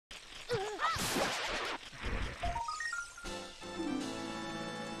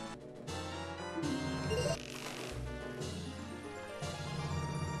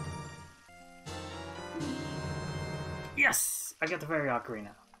I got the fairy ocarina.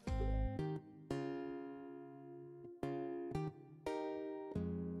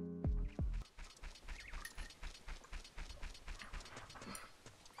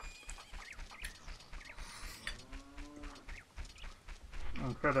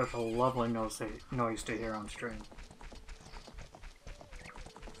 I'm sure that's a lovely noise to hear on stream.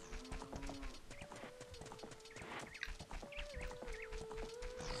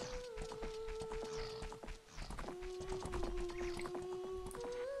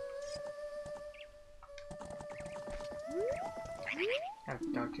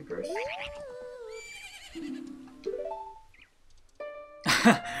 Doctor first.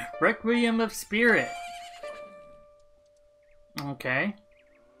 Requiem of Spirit. Okay.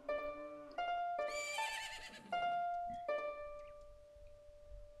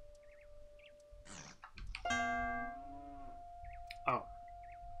 Oh.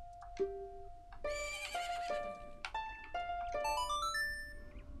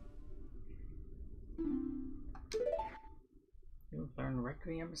 You learn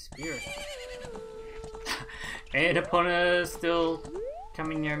Requiem of Spirit. And opponent is still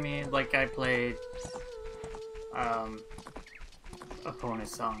coming near me like I played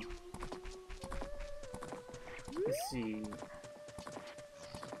opponent's song. Let's see.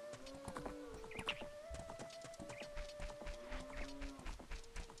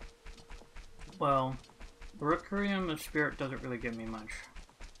 Well, Requiem of Spirit doesn't really give me much.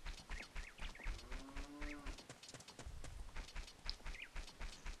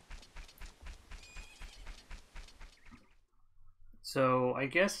 So I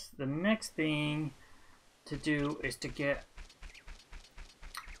guess the next thing to do is to get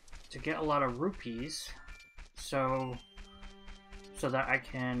a lot of rupees, so that I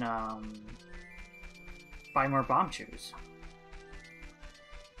can buy more bomb chews.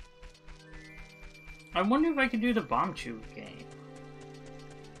 I wonder if I can do the bomb chew game.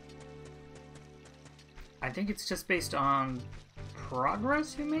 I think it's just based on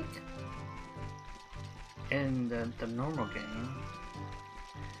progress you make in the normal game.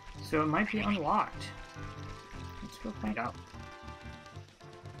 So it might be unlocked. Let's go find out.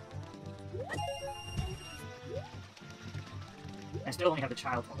 I still only have the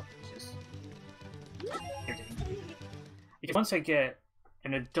child wallet, which is irritating. Because once I get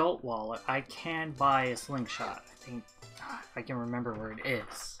an adult wallet, I can buy a slingshot. I think I can remember where it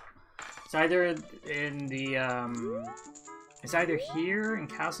is. It's either in the it's either here in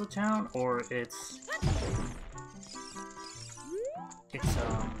Castletown or it's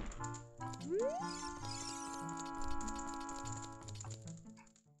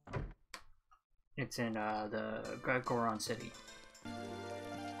in the Goron City.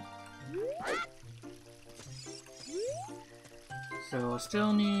 So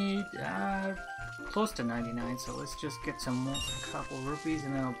still need close to 99, so let's just get a couple rupees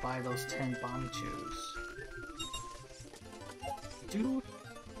and then I'll buy those 10 bomb chews. Dude.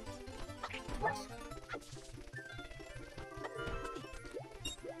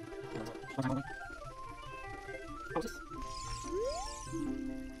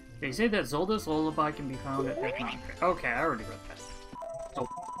 They say that Zelda's lullaby can be found at Death Mountain. Okay, I already read that. So,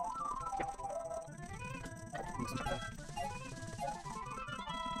 yeah.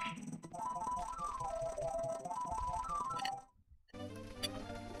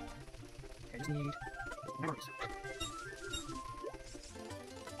 I just need memories.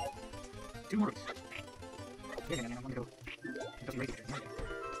 2 more. Yeah, I'm gonna go. Just make it.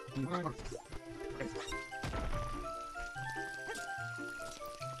 Okay.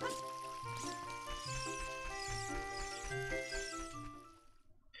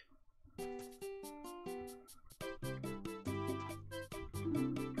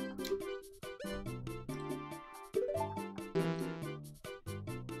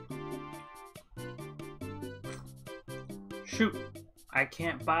 Shoot! I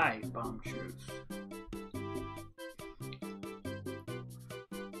can't buy bomb chews.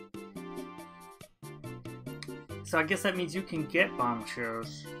 So I guess that means you can get bomb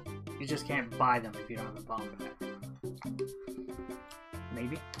chews. You just can't buy them if you don't have a bomb pack.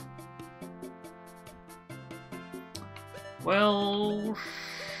 Maybe? Well...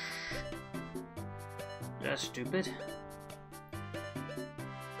 that's stupid.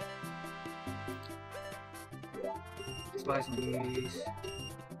 Let's buy some of these.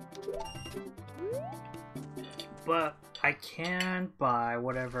 But I can buy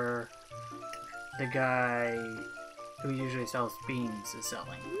whatever the guy who usually sells beans is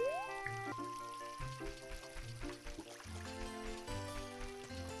selling.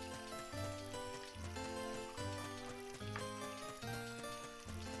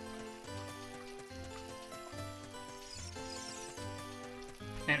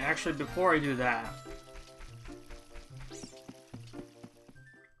 And actually, before I do that,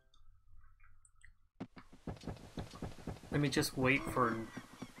 let me just wait for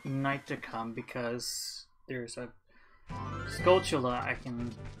night to come because there's a Skulltula I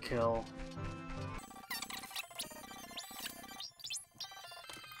can kill.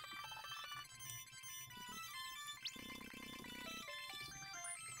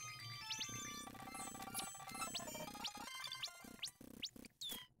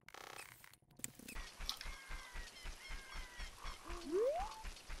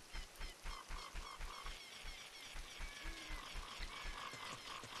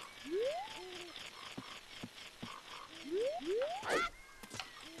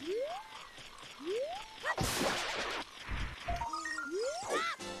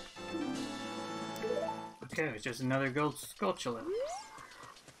 Okay, it's just another gold Skulltula.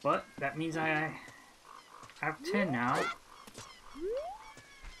 But that means I have 10 now.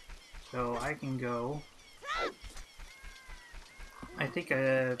 So I can go. I think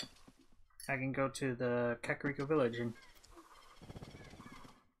I can go to the Kakariko village and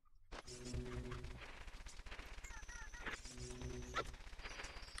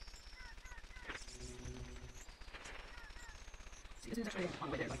this is actually on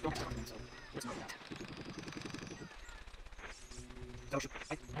the way there, like, don't have something, so let's not do that.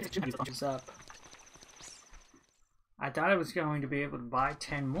 What's up? I thought I was going to be able to buy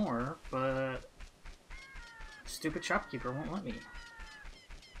 10 more, but stupid shopkeeper won't let me.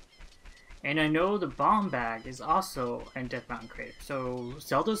 And I know the bomb bag is also in Death Mountain Crater. So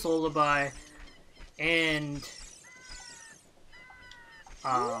Zelda's Lullaby and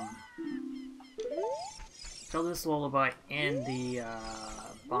Zelda's Lullaby and the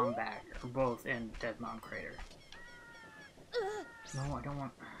bomb bag are both in Death Mountain Crater. No, I don't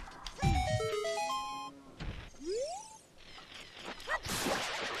want.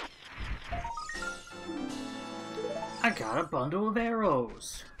 I got a bundle of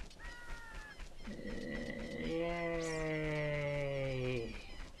arrows. Yay!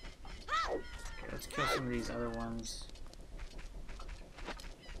 Okay, let's kill some of these other ones.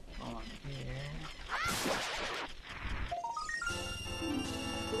 On here.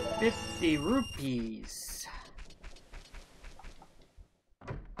 50 rupees.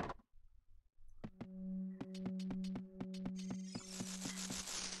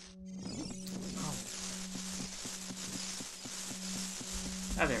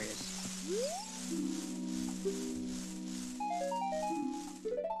 Oh, there he is.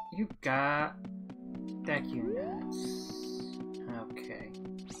 You got Deku Nuts. Okay.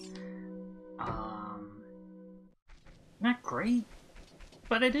 Not great,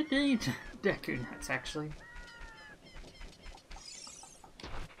 but I did need Deku Nuts actually.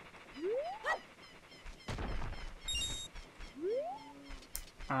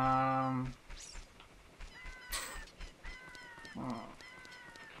 Oh.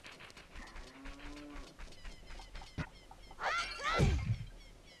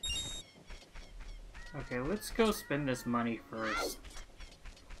 Okay, let's go spend this money first.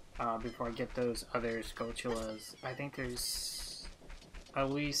 Before I get those other Skulltulas. I think there's at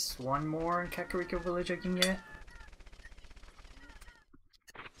least one more in Kakariko Village I can get.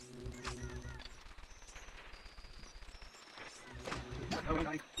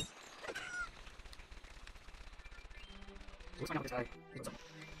 Let's find out this guy.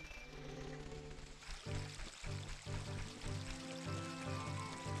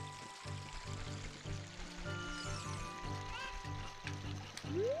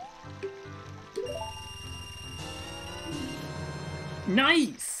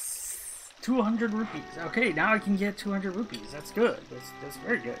 Nice! 200 rupees. Okay, now I can get 200 rupees. That's good. That's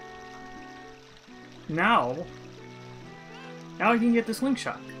very good. Now I can get the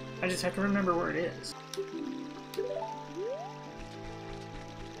slingshot. I just have to remember where it is.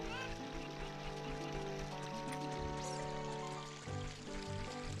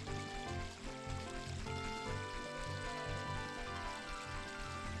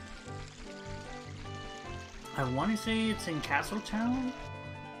 I want to say it's in Castletown.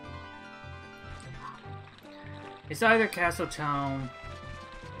 It's either Castletown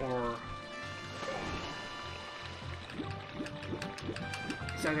or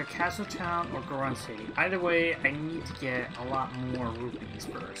Goron City. Either way, I need to get a lot more rupees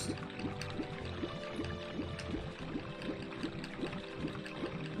first.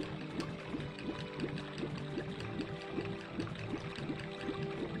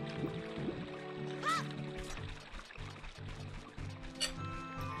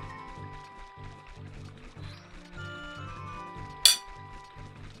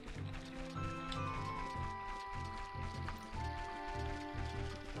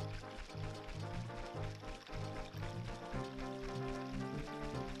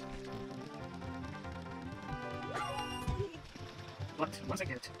 But once I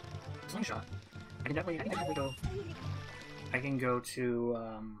get slingshot, I can definitely go. I can go to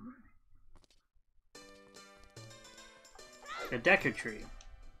the Deku Tree.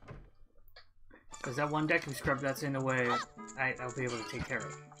 Because that one Deku Scrub that's in the way, I'll be able to take care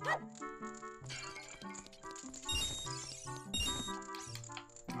of.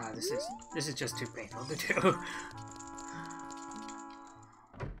 Ah, this is just too painful to do.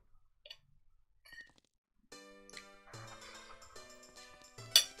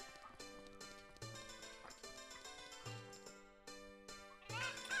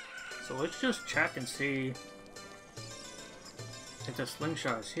 So let's just check and see if the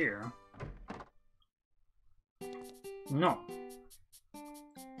slingshot is here. No.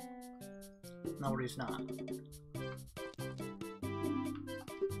 No, it is not.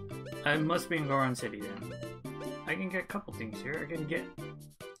 I must be in Goron City then. I can get a couple things here. I can get...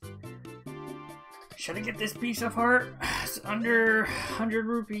 Should I get this piece of heart? It's under 100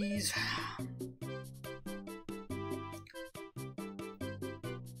 rupees.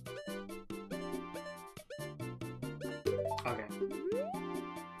 Okay.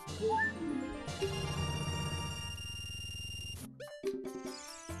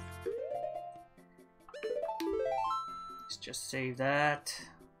 Let's just save that.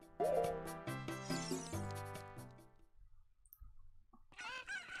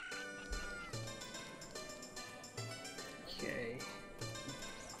 Okay.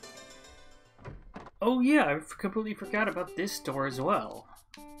 Oh yeah, I completely forgot about this store as well.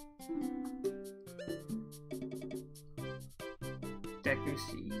 Deku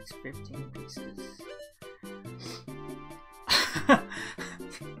seeds, 15 pieces.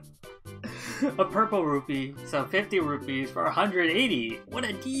 A purple rupee, so 50 rupees for 180. What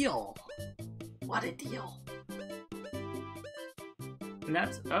a deal! What a deal! And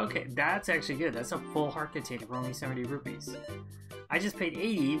that's okay. That's actually good. That's a full heart container for only 70 rupees. I just paid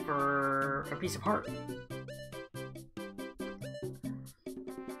 80 for a piece of heart.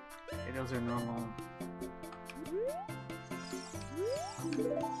 Okay, those are normal.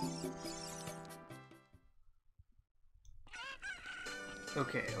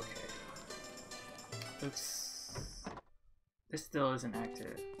 Okay. Looks... This still isn't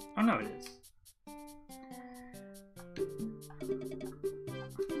active. Oh no, it is.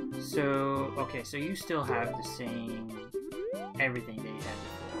 So, okay, so you still have the same everything that you had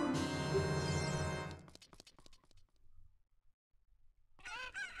before.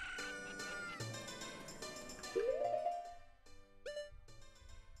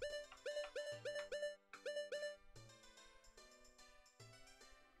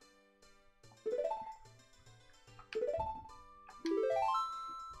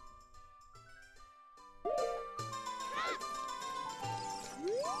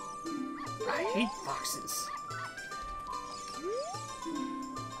 I hate foxes.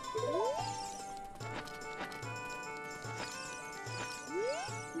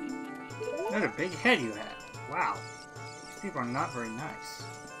 What a big head you have. Wow. These people are not very nice.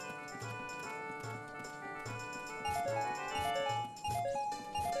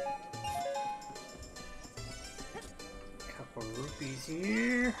 Couple rupees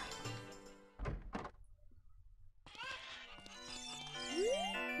here.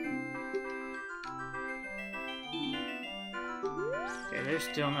 Okay, they're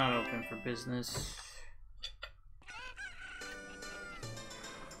still not open for business.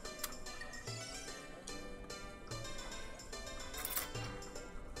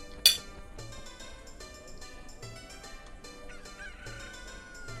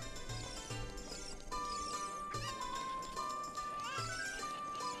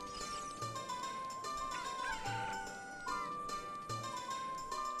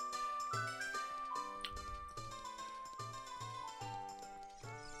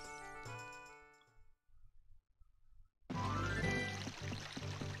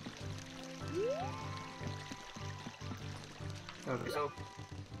 Okay, so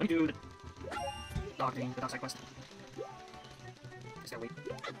let me do the dog thing, the dog side quest. Just gotta wait.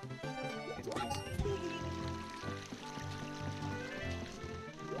 Get some things.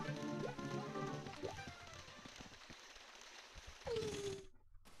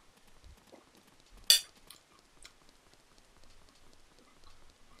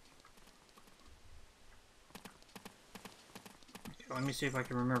 Okay, let me see if I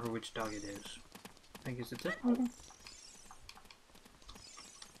can remember which dog it is. I think it's this one.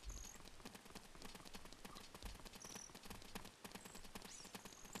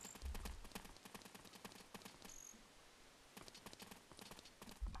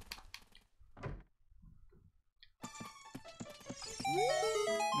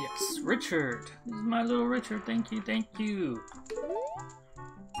 Yes, Richard. This is my little Richard. Thank you, thank you.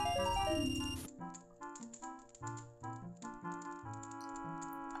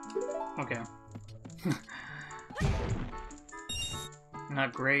 Okay.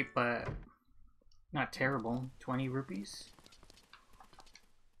 Not great, but not terrible. 20 rupees.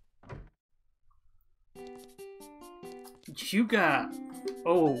 You got...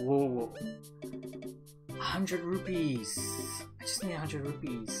 Oh, whoa, whoa. 100 rupees. I just need 100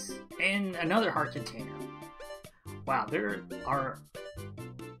 rupees. And another heart container. Wow, there are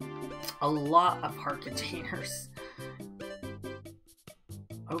a lot of heart containers.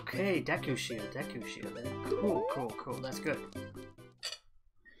 Okay, Deku Shield, Deku Shield. Cool, cool, cool. That's good.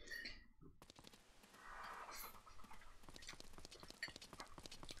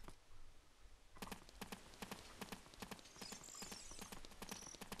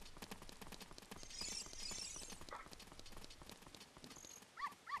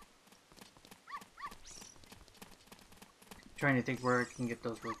 Trying to think where I can get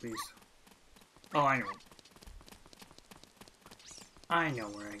those rupees. Oh, I know. I know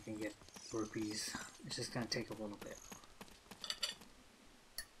where I can get rupees. It's just gonna take a little bit.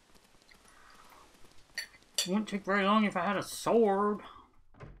 It wouldn't take very long if I had a sword.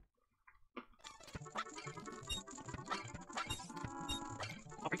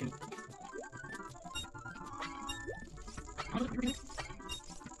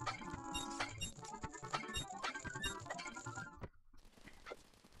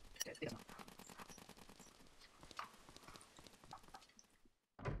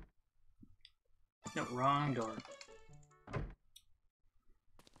 No, wrong door.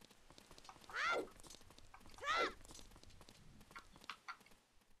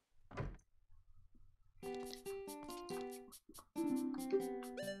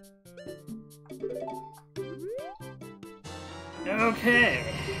 Okay.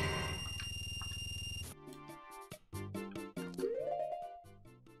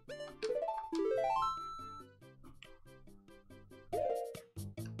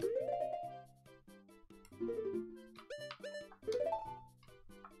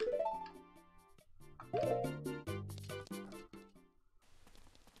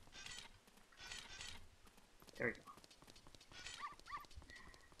 There we go.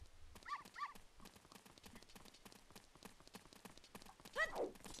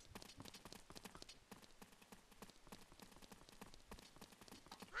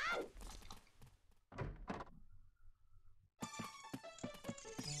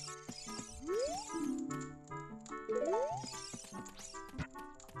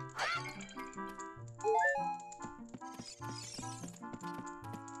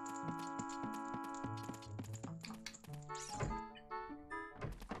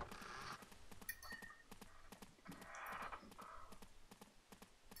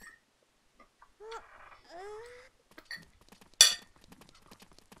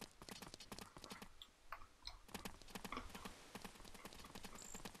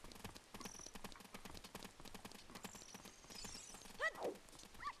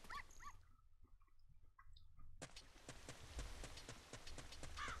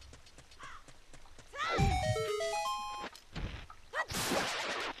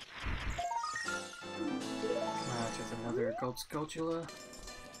 Just another gold Skulltula.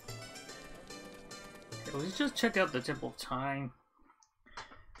 Okay, let's just check out the Temple of Time.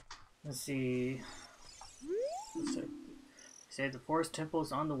 Let's see. Say the forest temple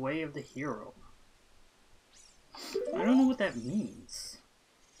is on the way of the hero. I don't know what that means.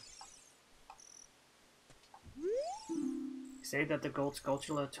 Say that the gold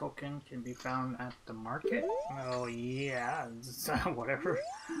Skulltula token can be found at the market? Oh yeah, whatever.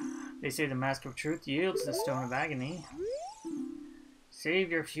 They say the Mask of Truth yields the Stone of Agony.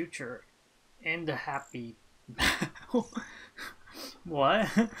 Save your future. End the happy... What?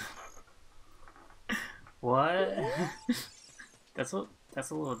 What? That's a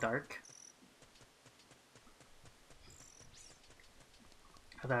little dark.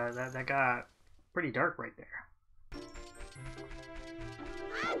 That got pretty dark right there.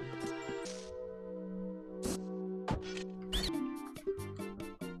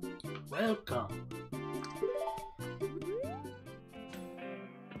 Welcome.